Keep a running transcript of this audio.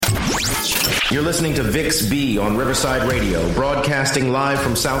You're listening to Vix B on Riverside Radio, broadcasting live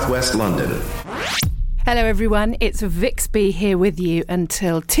from Southwest London. Hello everyone, it's Vix B here with you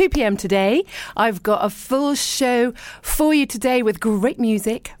until 2 p.m. today. I've got a full show for you today with great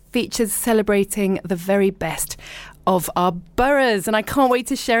music, features celebrating the very best of our boroughs, and I can't wait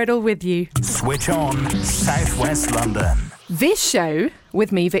to share it all with you. Switch on Southwest London. This show,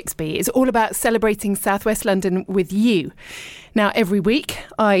 with me, Vix B, is all about celebrating Southwest London with you. Now, every week,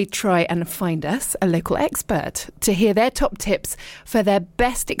 I try and find us a local expert to hear their top tips for their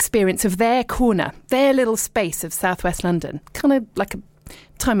best experience of their corner, their little space of Southwest London. Kind of like a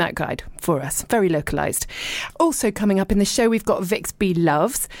time-out guide for us, very localised. Also coming up in the show, we've got Vix B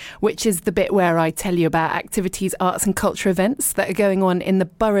Loves, which is the bit where I tell you about activities, arts and culture events that are going on in the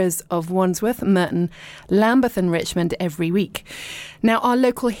boroughs of Wandsworth, Merton, Lambeth and Richmond every week. Now, our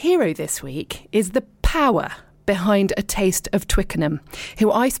local hero this week is the power behind A Taste of Twickenham,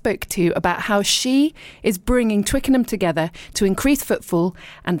 who I spoke to about how she is bringing Twickenham together to increase footfall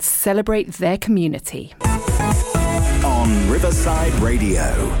and celebrate their community. On Riverside Radio.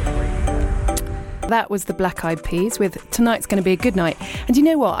 That was the Black Eyed Peas with Tonight's Going to Be a Good Night. And you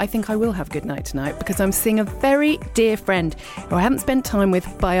know what? I think I will have good night tonight because I'm seeing a very dear friend who I haven't spent time with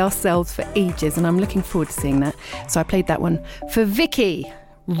by ourselves for ages, and I'm looking forward to seeing that. So I played that one for Vicky.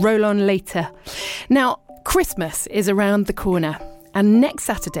 Roll on later. Now, Christmas is around the corner. And next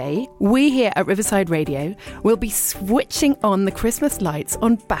Saturday, we here at Riverside Radio will be switching on the Christmas lights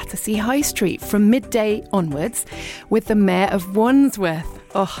on Battersea High Street from midday onwards with the Mayor of Wandsworth.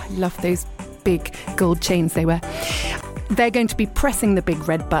 Oh, I love those big gold chains they wear. They're going to be pressing the big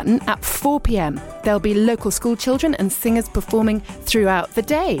red button at 4 p.m. There'll be local school children and singers performing throughout the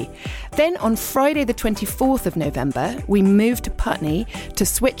day. Then on Friday the 24th of November, we move to Putney to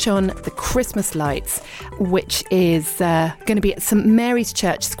switch on the Christmas lights, which is going to be at St Mary's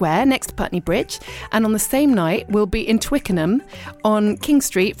Church Square next to Putney Bridge. And on the same night, we'll be in Twickenham on King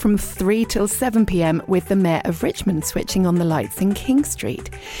Street from 3 till 7 p.m. with the Mayor of Richmond switching on the lights in King Street.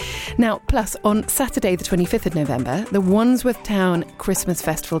 Now, plus on Saturday the 25th of November, the Wandsworth Town Christmas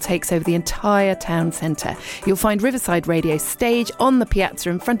Festival takes over the entire town centre. You'll find Riverside Radio stage on the piazza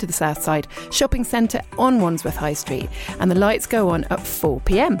in front of the Southside Shopping Centre on Wandsworth High Street, and the lights go on at 4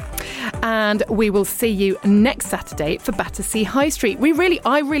 p.m. And we will see you next Saturday for Battersea High Street.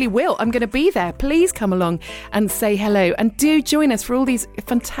 I really will. I'm going to be there. Please come along and say hello, and do join us for all these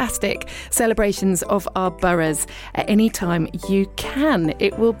fantastic celebrations of our boroughs at any time you can.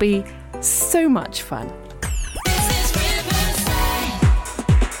 It will be so much fun.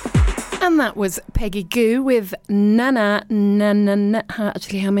 And that was Peggy Gou with Nana.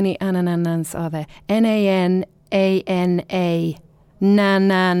 Actually, how many Anananas are there? N-A-N-A-N-A.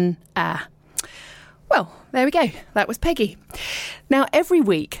 Nanan-a. Well, there we go. That was Peggy. Now, every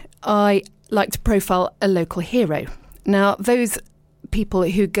week, I like to profile a local hero. Now, those people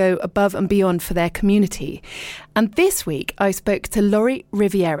who go above and beyond for their community. And this week, I spoke to Laurie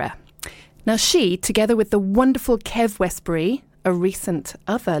Riviera. Now, she, together with the wonderful Kev Westbury, a recent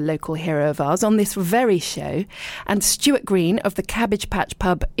other local hero of ours on this very show, and Stuart Green of the Cabbage Patch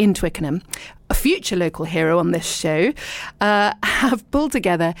Pub in Twickenham, a future local hero on this show, have pulled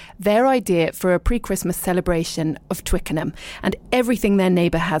together their idea for a pre-Christmas celebration of Twickenham and everything their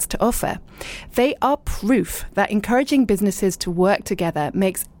neighbour has to offer. They are proof that encouraging businesses to work together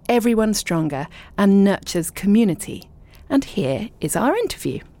makes everyone stronger and nurtures community. And here is our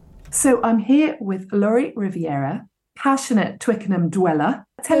interview. So I'm here with Laurie Riviera, passionate Twickenham dweller.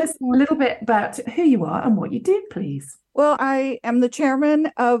 Tell us a little bit about who you are and what you do, please. Well, I am the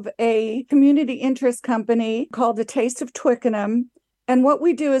chairman of a community interest company called A Taste of Twickenham. And what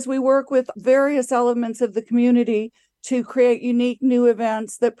we do is we work with various elements of the community to create unique new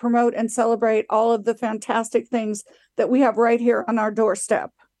events that promote and celebrate all of the fantastic things that we have right here on our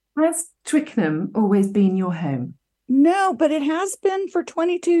doorstep. Has Twickenham always been your home? No, but it has been for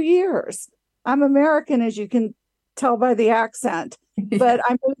 22 years. I'm American, as you can tell by the accent, but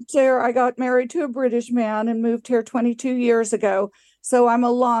I moved here. I got married to a British man and moved here 22 years ago. So I'm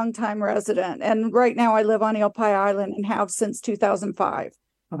a long-time resident. And right now I live on Eel Pie Island and have since 2005.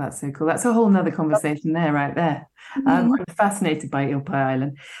 Oh, that's so cool. That's a whole nother conversation there, right there. I'm fascinated by Eel Pie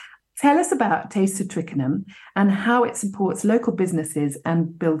Island. Tell us about Taste of Twickenham and how it supports local businesses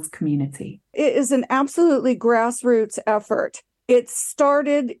and builds community. It is an absolutely grassroots effort. It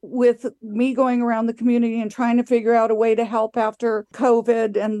started with me going around the community and trying to figure out a way to help after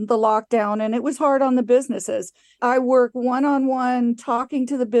COVID and the lockdown. And it was hard on the businesses. I work one-on-one, talking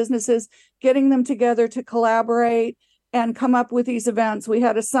to the businesses, getting them together to collaborate and come up with these events. We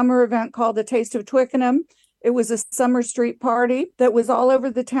had a summer event called The Taste of Twickenham. It was a summer street party that was all over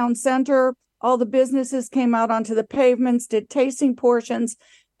the town center. All the businesses came out onto the pavements, did tasting portions.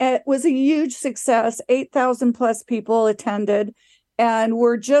 It was a huge success. 8,000 plus people attended. And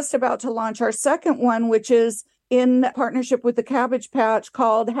we're just about to launch our second one, which is in partnership with the Cabbage Patch,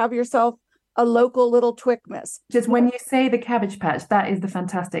 called Have Yourself a Local Little Twicmas. Just when you say the Cabbage Patch, that is the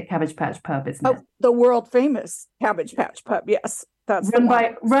fantastic Cabbage Patch pub, isn't it? The world famous Cabbage Patch pub, yes. That's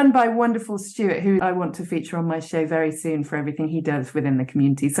run by wonderful Stuart, who I want to feature on my show very soon for everything he does within the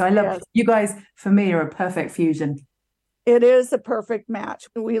community. So I love you guys, for me, are a perfect fusion. It is a perfect match.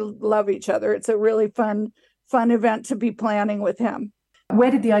 We love each other. It's a really fun event to be planning with him.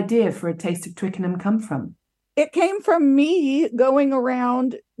 Where did the idea for A Taste of Twickenham come from? It came from me going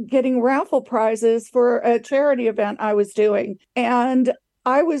around getting raffle prizes for a charity event I was doing. And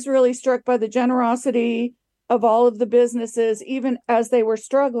I was really struck by the generosity of all of the businesses, even as they were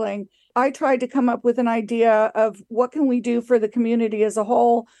struggling. I tried to come up with an idea of what can we do for the community as a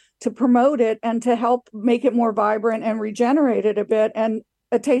whole to promote it and to help make it more vibrant and regenerate it a bit. And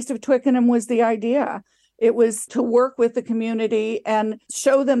A Taste of Twickenham was the idea. It was to work with the community and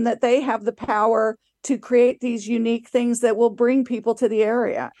show them that they have the power to create these unique things that will bring people to the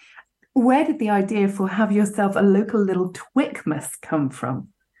area. Where did the idea for Have Yourself a Local Little Twicmas come from?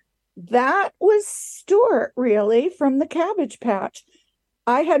 That was Stuart, really, from the Cabbage Patch.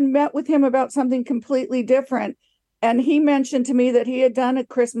 I had met with him about something completely different, and he mentioned to me that he had done a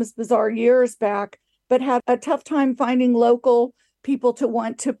Christmas Bazaar years back, but had a tough time finding local people to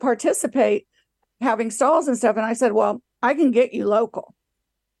want to participate, having stalls and stuff. And I said, well, I can get you local.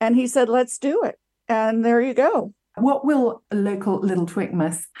 And he said, let's do it. And there you go. What will a Local Little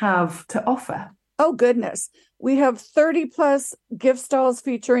Twicmas have to offer? Oh, goodness. We have 30 plus gift stalls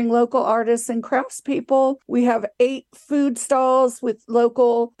featuring local artists and craftspeople. We have 8 food stalls with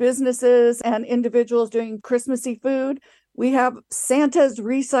local businesses and individuals doing Christmassy food. We have Santa's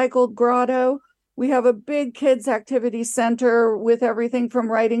Recycled Grotto. We have a big kids activity center with everything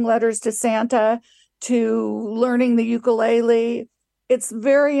from writing letters to Santa to learning the ukulele. It's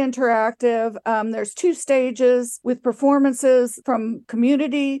very interactive. There's 2 stages with performances from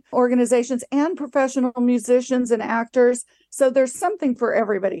community organizations and professional musicians and actors. So there's something for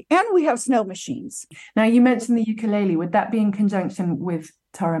everybody. And we have snow machines. Now, you mentioned the ukulele. Would that be in conjunction with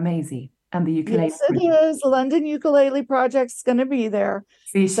Tara Maisie and the ukulele? Yes, it is. London Ukulele Project's going to be there.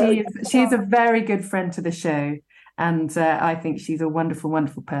 See, she's a very good friend to the show. And I think she's a wonderful,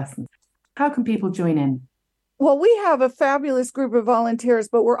 wonderful person. How can people join in? Well, we have a fabulous group of volunteers,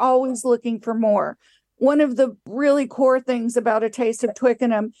 but we're always looking for more. One of the really core things about A Taste of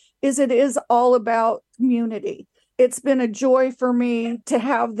Twickenham is it is all about community. It's been a joy for me to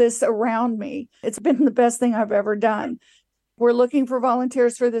have this around me. It's been the best thing I've ever done. We're looking for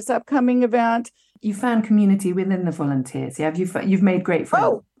volunteers for this upcoming event. You found community within the volunteers. Yeah, you've made great friends.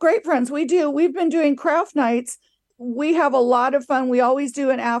 Oh, great friends. We do. We've been doing craft nights. We have a lot of fun. We always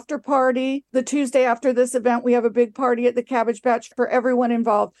do an after party. The Tuesday after this event, we have a big party at the Cabbage Patch for everyone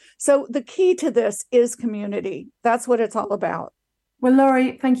involved. So the key to this is community. That's what it's all about. Well,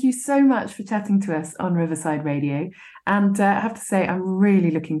 Laurie, thank you so much for chatting to us on Riverside Radio. And I have to say, I'm really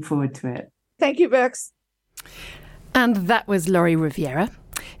looking forward to it. Thank you, Vix. And that was Laurie Riviera.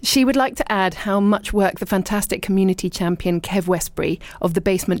 She would like to add how much work the fantastic community champion Kev Westbury of The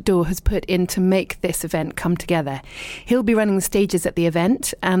Basement Door has put in to make this event come together. He'll be running the stages at the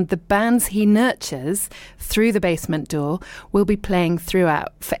event, and the bands he nurtures through The Basement Door will be playing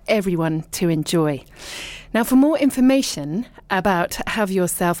throughout for everyone to enjoy. Now, for more information about Have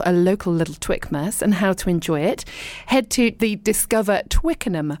Yourself a Local Little Twicmas and how to enjoy it, head to the Discover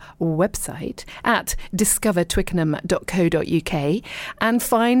Twickenham website at discovertwickenham.co.uk and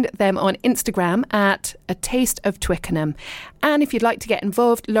find them on Instagram at A Taste of Twickenham. And if you'd like to get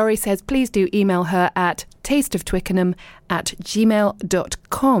involved, Laurie says please do email her at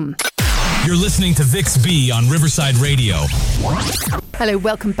tasteoftwickenham@gmail.com. You're listening to Vix B on Riverside Radio. Hello,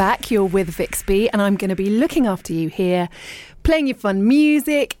 welcome back. You're with Vix B, and I'm going to be looking after you here, playing you fun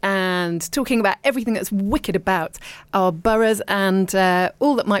music and talking about everything that's wicked about our boroughs and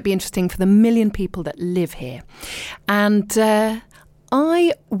all that might be interesting for the 1 million people that live here. And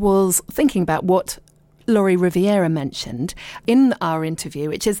I was thinking about what Laurie Riviera mentioned in our interview,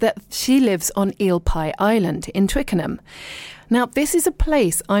 which is that she lives on Eel Pie Island in Twickenham. Now, this is a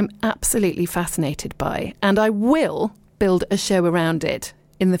place I'm absolutely fascinated by, and I will build a show around it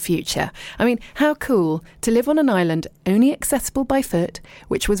in the future. I mean, how cool to live on an island only accessible by foot,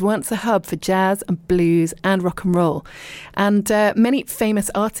 which was once a hub for jazz and blues and rock and roll. And many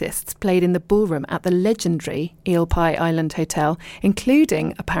famous artists played in the ballroom at the legendary Eel Pie Island Hotel,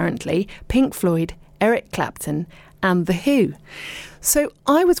 including, apparently, Pink Floyd, Eric Clapton and The Who. So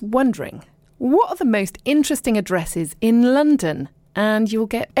I was wondering, what are the most interesting addresses in London? And you'll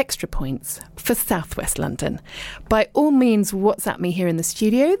get extra points for South West London. By all means, WhatsApp me here in the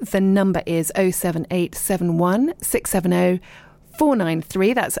studio. The number is 07871 670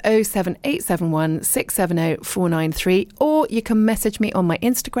 493. That's 07871 670 493. Or you can message me on my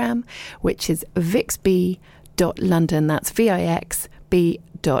Instagram, which is vixb.london. That's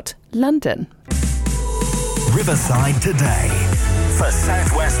VIXB.London. Riverside Today for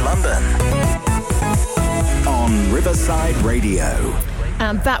South West London on Riverside Radio.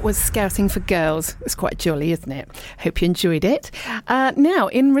 And that was Scouting for Girls. It's quite jolly, isn't it? Hope you enjoyed it. Now,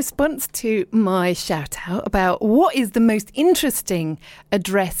 in response to my shout out about what is the most interesting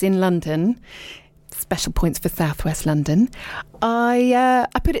address in London, special points for South West London, I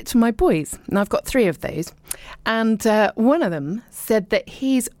put it to my boys. And I've got 3 of those. And one of them said that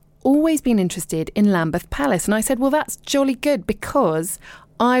he's always been interested in Lambeth Palace. And I said, well, that's jolly good because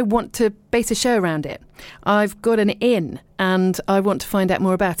I want to base a show around it. I've got an inn and I want to find out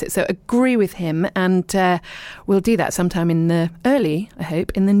more about it. So agree with him, and we'll do that sometime in the I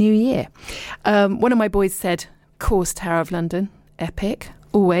hope, in the new year. One of my boys said, course, Tower of London, epic,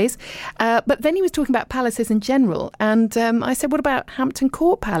 always. But then he was talking about palaces in general. And I said, what about Hampton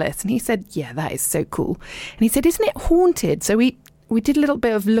Court Palace? And he said, yeah, that is so cool. And he said, isn't it haunted? So we did a little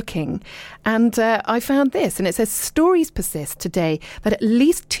bit of looking, and I found this, and it says stories persist today that at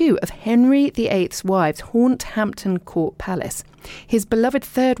least 2 of Henry VIII's wives haunt Hampton Court Palace. His beloved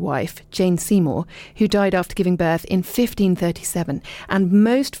 3rd wife, Jane Seymour, who died after giving birth in 1537, and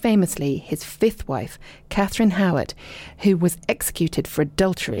most famously his 5th wife, Catherine Howard, who was executed for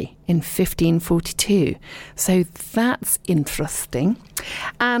adultery in 1542. So that's interesting.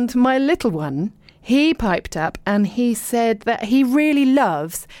 And my little one, he piped up and he said that he really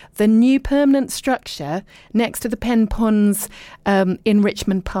loves the new permanent structure next to the Pen Ponds in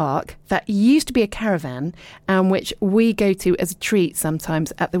Richmond Park that used to be a caravan, and which we go to as a treat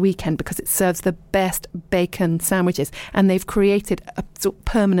sometimes at the weekend because it serves the best bacon sandwiches, and they've created a sort of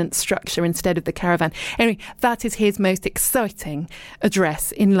permanent structure instead of the caravan. Anyway, that is his most exciting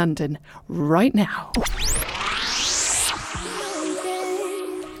address in London right now.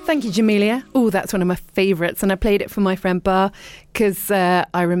 Thank you, Jamelia. Oh, that's one of my favourites, and I played it for my friend Bar because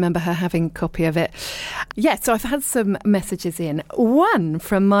I remember her having a copy of it. Yeah, so I've had some messages in. One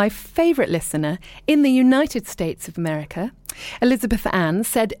from my favourite listener in the United States of America. Elizabeth Ann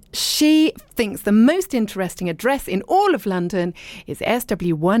said she thinks the most interesting address in all of London is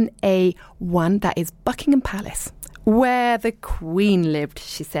SW1A1, that is Buckingham Palace, where the Queen lived,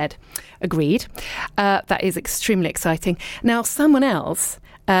 she said. Agreed. That is extremely exciting. Now, someone else,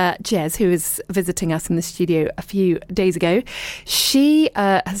 Jez, who was visiting us in the studio a few days ago, she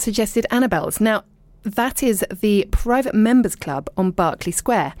has suggested Annabelle's. Now, that is the private members club on Berkeley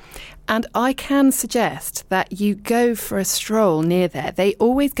Square. And I can suggest that you go for a stroll near there. They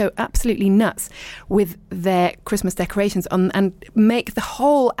always go absolutely nuts with their Christmas decorations on and make the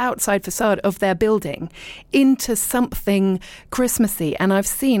whole outside facade of their building into something Christmassy. And I've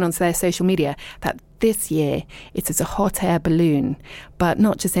seen on their social media that this year it is a hot air balloon, but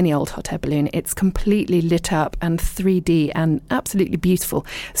not just any old hot air balloon. It's completely lit up and 3D and absolutely beautiful.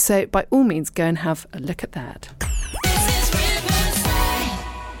 So by all means, go and have a look at that.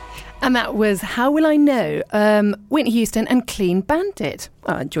 And that was How Will I Know? Whitney Houston and Clean Bandit.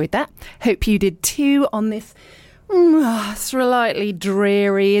 I enjoyed that. Hope you did too on this slightly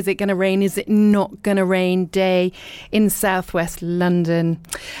dreary, is it going to rain, is it not going to rain day in southwest London.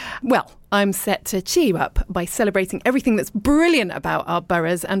 Well, I'm set to cheer you up by celebrating everything that's brilliant about our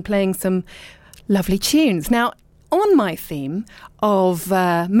boroughs and playing some lovely tunes. Now, on my theme of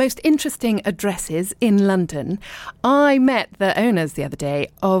most interesting addresses in London, I met the owners the other day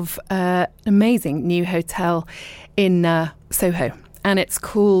of an amazing new hotel in Soho. And it's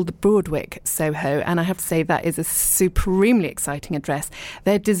called Broadwick Soho. And I have to say that is a supremely exciting address.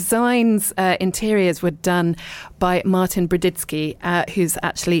 Their designs, interiors were done by Martin Broditsky, who's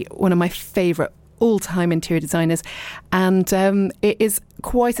actually one of my favourite all-time interior designers. And it is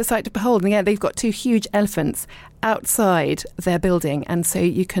quite a sight to behold. And yeah, they've got 2 huge elephants outside their building, and so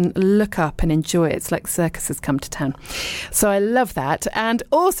you can look up and enjoy it. It's like circus has come to town. So I love that. And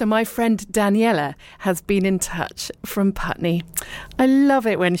also my friend Daniela has been in touch from Putney. I love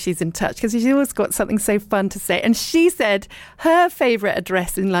it when she's in touch because she's always got something so fun to say. And she said her favourite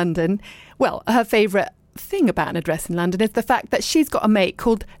address in London, well, her favourite thing about an address in London is the fact that she's got a mate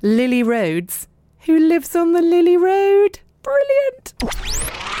called Lily Rhodes who lives on the Lily Road. Brilliant.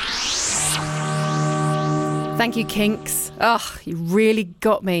 Thank you, Kinks. Oh, you really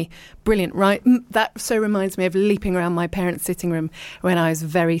got me. Brilliant, right? That so reminds me of leaping around my parents' sitting room when I was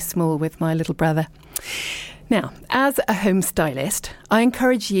very small with my little brother. Now, as a home stylist, I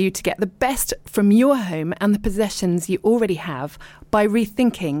encourage you to get the best from your home and the possessions you already have by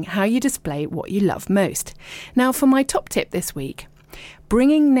rethinking how you display what you love most. Now, for my top tip this week,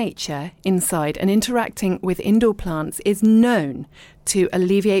 bringing nature inside and interacting with indoor plants is known to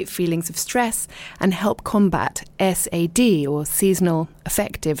alleviate feelings of stress and help combat SAD, or seasonal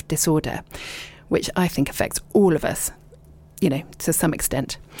affective disorder, which I think affects all of us, to some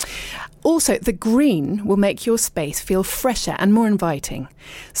extent. Also, the green will make your space feel fresher and more inviting.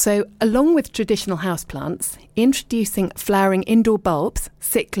 So, along with traditional houseplants, introducing flowering indoor bulbs,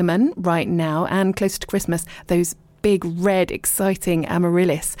 cyclamen right now and closer to Christmas, those big red exciting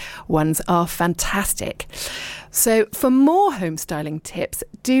amaryllis ones are fantastic. So for more home styling tips,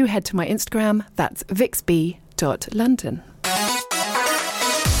 do head to my Instagram. That's vixb.london.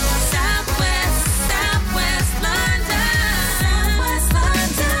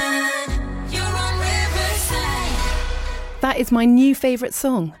 That is my new favourite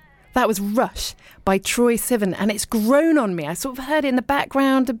song. That was Rush by Troye Sivan, and it's grown on me. I sort of heard it in the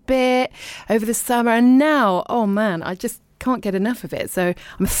background a bit over the summer, and now, oh man, I just can't get enough of it. So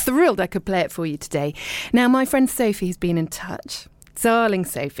I'm thrilled I could play it for you today. Now, my friend Sophie has been in touch. Darling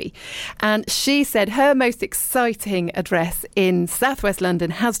Sophie. And she said her most exciting address in southwest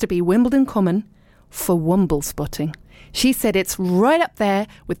London has to be Wimbledon Common for womble spotting. She said it's right up there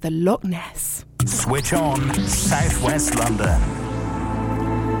with the Loch Ness. Switch on Southwest London.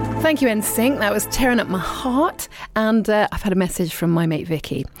 Thank you, NSYNC. That was tearing up my heart. And I've had a message from my mate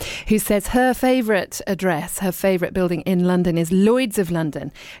Vicky, who says her favourite address, her favourite building in London is Lloyd's of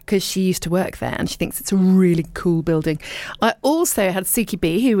London, because she used to work there and she thinks it's a really cool building. I also had Suki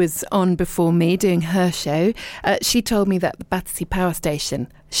B, who was on before me doing her show. She told me that the Battersea Power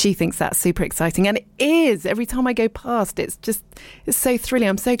Station, she thinks that's super exciting. And it is. Every time I go past, it's so thrilling.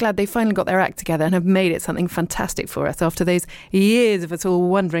 I'm so glad they finally got their act together and have made it something fantastic for us after those years of us all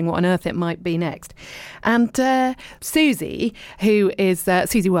wondering what on earth it might be next. And Susie, who is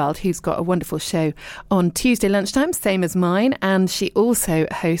Susie Wild, who's got a wonderful show on Tuesday lunchtime, same as mine. And she also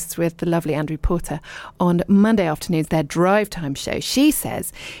hosts with the lovely Andrew Porter on Monday afternoons, their drive time show. She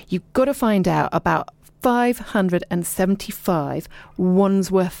says you've got to find out about 575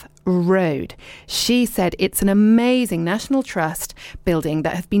 Wandsworth Road. She said it's an amazing National Trust building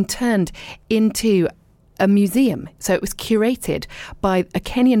that has been turned into a museum. So it was curated by a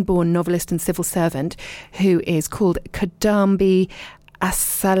Kenyan-born novelist and civil servant who is called Kadambi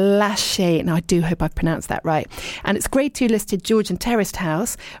Asalashe, and I do hope I've pronounced that right. And it's Grade 2 listed Georgian terraced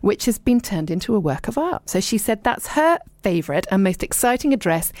house, which has been turned into a work of art. So she said that's her favourite and most exciting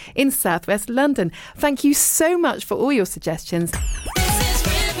address in southwest London. Thank you so much for all your suggestions.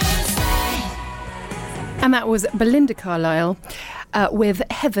 And that was Belinda Carlisle with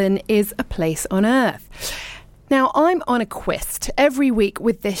Heaven is a Place on Earth. Now, I'm on a quest every week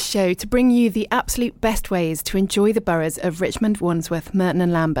with this show to bring you the absolute best ways to enjoy the boroughs of Richmond, Wandsworth, Merton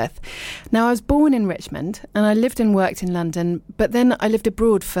and Lambeth. Now, I was born in Richmond and I lived and worked in London, but then I lived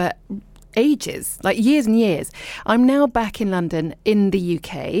abroad for ages, like years and years. I'm now back in London, in the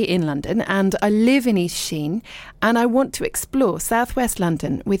UK, in London, and I live in East Sheen, and I want to explore southwest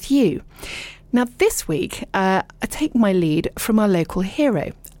London with you. Now, this week, I take my lead from our local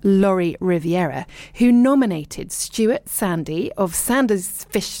hero, Laurie Riviera, who nominated Stuart Sandy of Sanders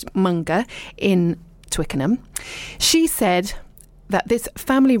Fishmonger in Twickenham. She said that this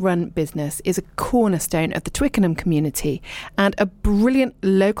family-run business is a cornerstone of the Twickenham community and a brilliant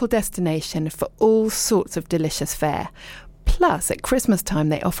local destination for all sorts of delicious fare. Plus, at Christmas time,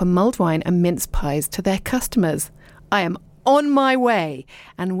 they offer mulled wine and mince pies to their customers. I am on my way,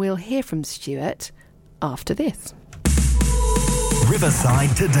 and we'll hear from Stuart after this.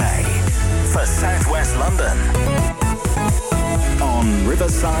 Riverside Today for Southwest London on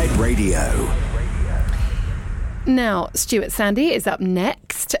Riverside Radio. Now, Stuart Sandy is up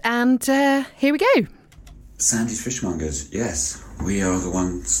next, and here we go. Sandy's Fishmongers, yes. We are the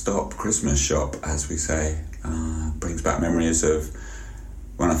one-stop Christmas shop, as we say. Brings back memories of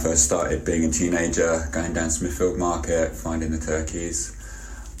when I first started being a teenager, going down Smithfield Market, finding the turkeys.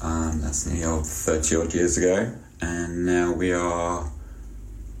 That's nearly 30-odd years ago. And now we are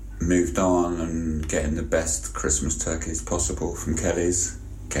moved on and getting the best Christmas turkeys possible from Kelly's,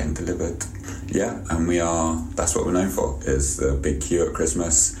 getting delivered. Yeah, and that's what we're known for, is the big queue at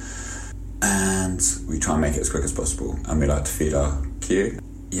Christmas. And we try and make it as quick as possible, and we like to feed our queue.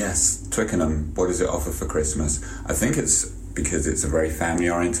 Yes, Twickenham, what does it offer for Christmas? I think it's because it's a very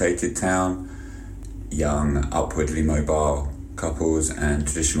family-orientated town. young, upwardly mobile couples and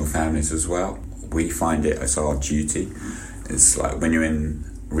traditional families as well. We find it as our duty. It's like when you're in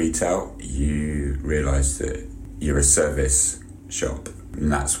retail, you realise that you're a service shop,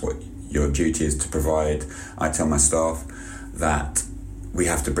 and that's what your duty is to provide. I tell my staff that we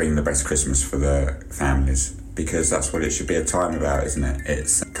have to bring the best Christmas for the families, because that's what it should be a time about, isn't it?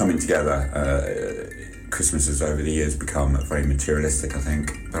 It's coming together. Christmas has over the years become very materialistic, I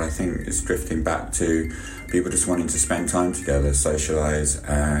think, but I think it's drifting back to people just wanting to spend time together, socialise,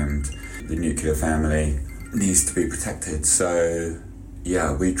 and the nuclear family needs to be protected. So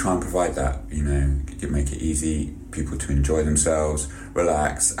yeah, we try and provide that, you make it easy, people to enjoy themselves,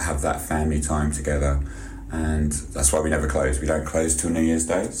 relax, have that family time together. And that's why we never close. We don't close till New Year's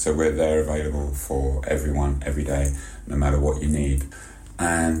Day, so we're there available for everyone, every day, no matter what you need.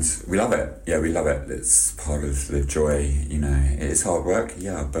 And we love it. Yeah, we love it. It's part of the joy, It's hard work,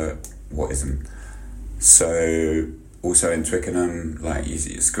 yeah, but what isn't? So also in Twickenham,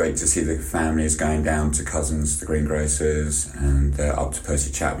 it's great to see the families going down to Cousins, the greengrocers, and up to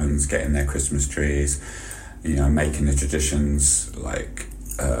Percy Chapman's, getting their Christmas trees, making the traditions. We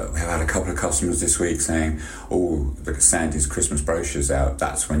have had a couple of customers this week saying, "Oh, look at Sandy's Christmas brochures out.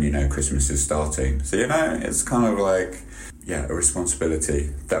 That's when Christmas is starting." So it's kind of a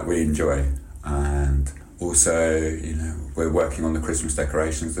responsibility that we enjoy. And also, we're working on the Christmas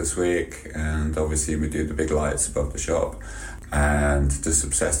decorations this week, and obviously we do the big lights above the shop, and just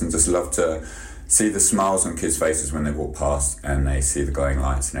obsessed and just love to see the smiles on kids' faces when they walk past and they see the glowing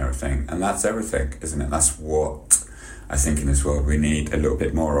lights and everything. And that's everything, isn't it? That's what I think in this world we need a little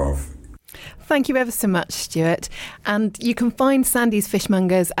bit more of. Thank you ever so much, Stuart. And you can find Sandy's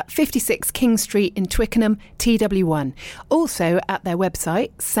Fishmongers at 56 King Street in Twickenham, TW1. Also at their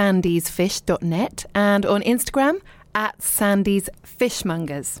website, sandysfish.net, and on Instagram at Sandy's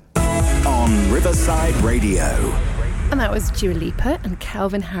Fishmongers. On Riverside Radio. And that was Dua Lipa and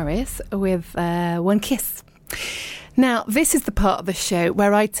Calvin Harris with One Kiss. Now, this is the part of the show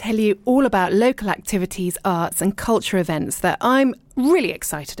where I tell you all about local activities, arts and culture events that I'm really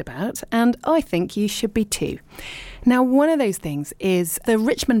excited about, and I think you should be too. Now, one of those things is the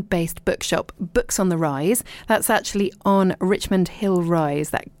Richmond-based bookshop Books on the Rise. That's actually on Richmond Hill Rise,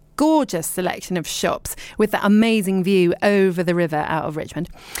 that gorgeous selection of shops with that amazing view over the river out of Richmond,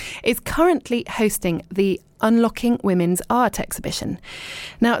 is currently hosting the Unlocking Women's Art exhibition.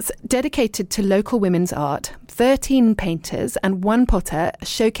 Now, it's dedicated to local women's art, 13 painters and one potter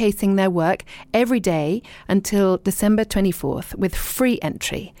showcasing their work every day until December 24th with free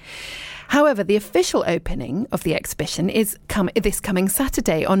entry. However, the official opening of the exhibition is this coming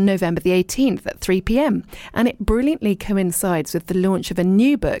Saturday on November the 18th at 3 p.m. And it brilliantly coincides with the launch of a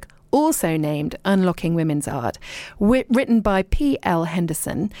new book, also named Unlocking Women's Art, written by P.L.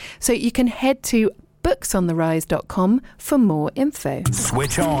 Henderson. So you can head to booksontherise.com for more info.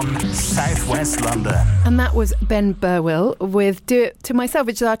 Switch on Southwest London. And that was Ben Burwell with Do It To Myself,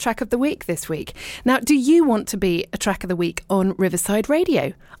 which is our track of the week this week. Now, do you want to be a track of the week on Riverside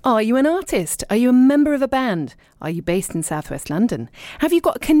Radio? Are you an artist? Are you a member of a band? Are you based in Southwest London? Have you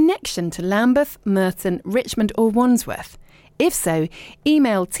got a connection to Lambeth, Merton, Richmond or Wandsworth? If so,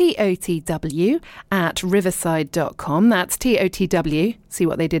 email totw@riverside.com. That's TOTW, see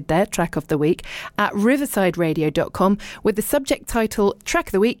what they did there, track of the week, at riversideradio.com with the subject title Track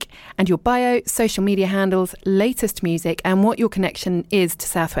of the Week and your bio, social media handles, latest music and what your connection is to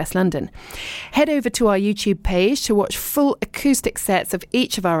Southwest London. Head over to our YouTube page to watch full acoustic sets of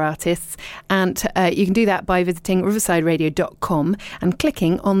each of our artists, and you can do that by visiting riversideradio.com and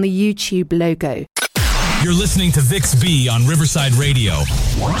clicking on the YouTube logo. You're listening to Vix B on Riverside Radio.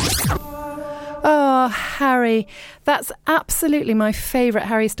 Oh, Harry. That's absolutely my favourite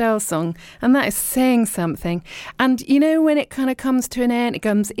Harry Styles song. And that is saying something. And when it kind of comes to an end, it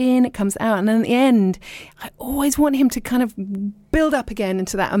comes in, it comes out. And then at the end, I always want him to kind of build up again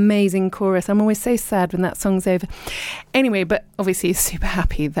into that amazing chorus. I'm always so sad when that song's over. Anyway, but obviously super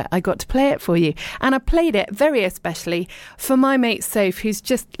happy that I got to play it for you. And I played it very especially for my mate Soph, who's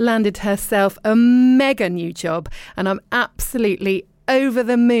just landed herself a mega new job. And I'm absolutely over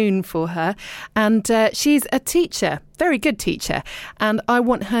the moon for her, and she's a teacher, very good teacher, and I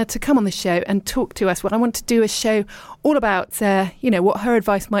want her to come on the show and talk to us. Well, I want to do a show all about what her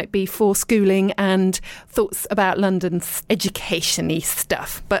advice might be for schooling and thoughts about London's education-y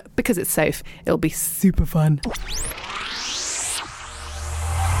stuff, but because it's Soph, it'll be super fun.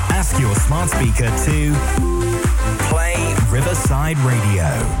 Ask your smart speaker to play Riverside Radio.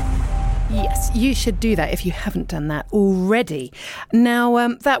 Yes, you should do that if you haven't done that already. Now,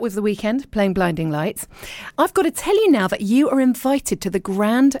 that was the weekend, playing Blinding Lights. I've got to tell you now that you are invited to the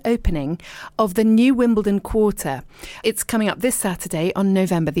grand opening of the new Wimbledon Quarter. It's coming up this Saturday on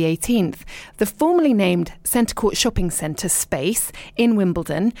November the 18th. The formerly named Centre Court Shopping Centre space in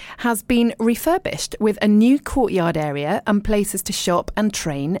Wimbledon has been refurbished with a new courtyard area and places to shop and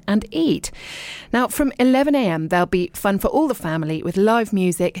train and eat. Now, from 11 a.m, there'll be fun for all the family with live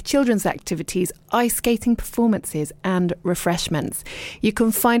music, children's activities, ice skating performances and refreshments. You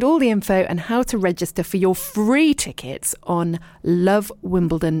can find all the info and how to register for your free tickets on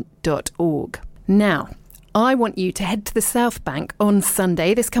lovewimbledon.org. Now, I want you to head to the South Bank on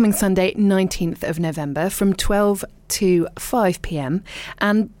Sunday, this coming Sunday, 19th of November, from 12 to 5 p.m.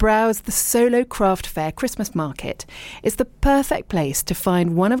 and browse the Solo Craft Fair Christmas Market. It's the perfect place to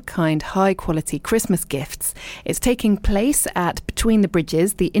find one-of-a-kind, high-quality Christmas gifts. It's taking place at Between the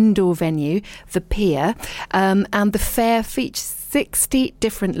Bridges, the indoor venue, the pier, and the fair features 60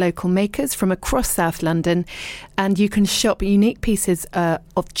 different local makers from across South London, and you can shop unique pieces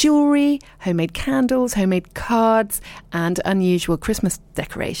of jewellery, homemade candles, homemade cards and unusual Christmas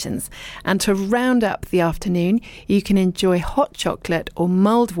decorations. And to round up the afternoon, you can enjoy hot chocolate or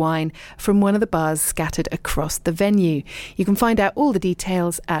mulled wine from one of the bars scattered across the venue. You can find out all the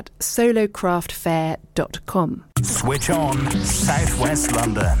details at solocraftfair.com. Switch on South West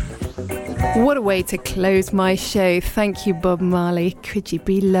London. What a way to close my show. Thank you, Bob Marley. Could you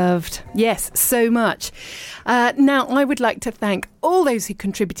be loved? Yes, so much. Now, I would like to thank all those who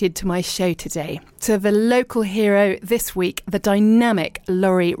contributed to my show today. To the local hero this week, the dynamic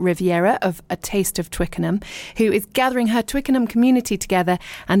Laurie Riviera of A Taste of Twickenham, who is gathering her Twickenham community together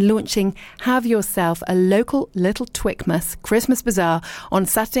and launching Have Yourself a Local Little Twickmas Christmas Bazaar on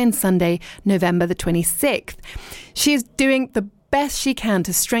Saturday and Sunday, November the 26th. She is doing the best she can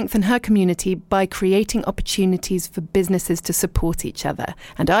to strengthen her community by creating opportunities for businesses to support each other,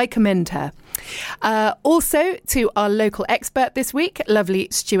 and I commend her. Also to our local expert this week, lovely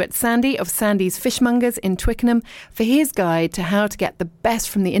Stuart Sandy of Sandy's Fishmongers in Twickenham, for his guide to how to get the best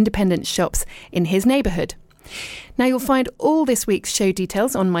from the independent shops in his neighbourhood. Now, you'll find all this week's show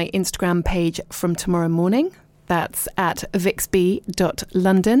details on my Instagram page from tomorrow morning. That's at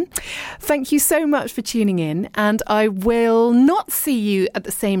vixb.london. Thank you so much for tuning in, and I will not see you at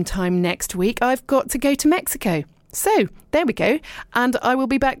the same time next week. I've got to go to Mexico. So, there we go. And I will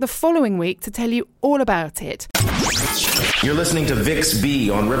be back the following week to tell you all about it. You're listening to Vix B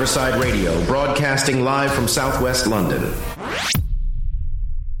on Riverside Radio, broadcasting live from Southwest London.